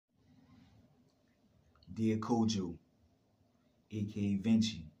Dear Kojo, aka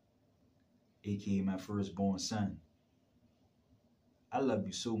Vinci, aka my firstborn son, I love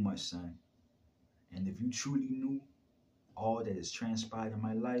you so much, son. And if you truly knew all that has transpired in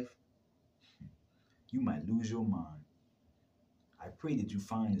my life, you might lose your mind. I pray that you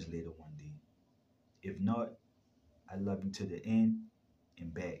find this letter one day. If not, I love you to the end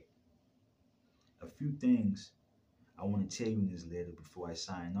and back. A few things I want to tell you in this letter before I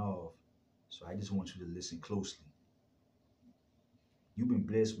sign off, so I just want you to listen closely. You've been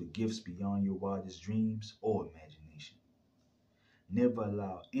blessed with gifts beyond your wildest dreams or imagination. Never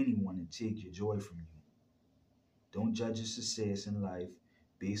allow anyone to take your joy from you. Don't judge your success in life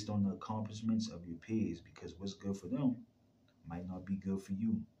based on the accomplishments of your peers, because what's good for them might not be good for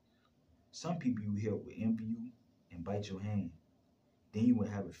you. Some people you help will envy you and bite your hand. Then you will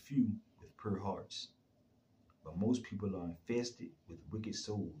have a few with pure hearts. But most people are infested with wicked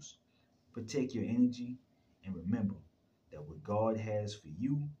souls. Protect your energy and remember that what God has for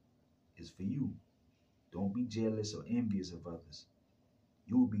you is for you. Don't be jealous or envious of others.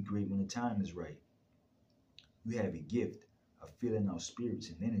 You will be great when the time is right. You have a gift of filling out spirits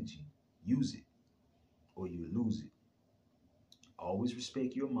and energy. Use it or you'll lose it. Always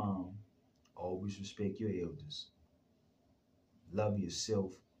respect your mom. Always respect your elders. Love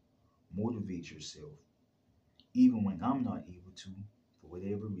yourself. Motivate yourself. Even when I'm not able to, for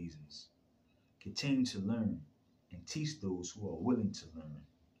whatever reasons. Continue to learn and teach those who are willing to learn.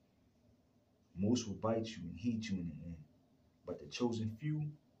 Most will bite you and hate you in the end, but the chosen few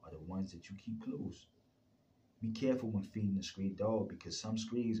are the ones that you keep close. Be careful when feeding a stray dog, because some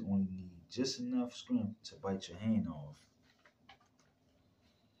strays only need just enough strength to bite your hand off.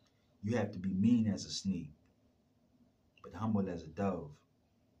 You have to be mean as a snake, but humble as a dove.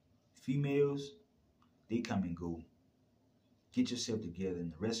 Females, they come and go. Get yourself together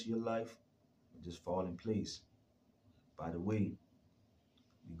and the rest of your life will just fall in place. By the way,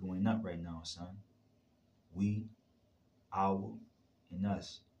 we're going up right now, son. We, our, and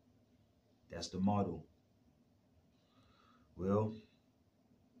us. That's the motto. Well,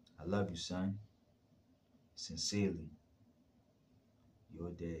 I love you, son. Sincerely, your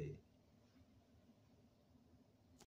dad.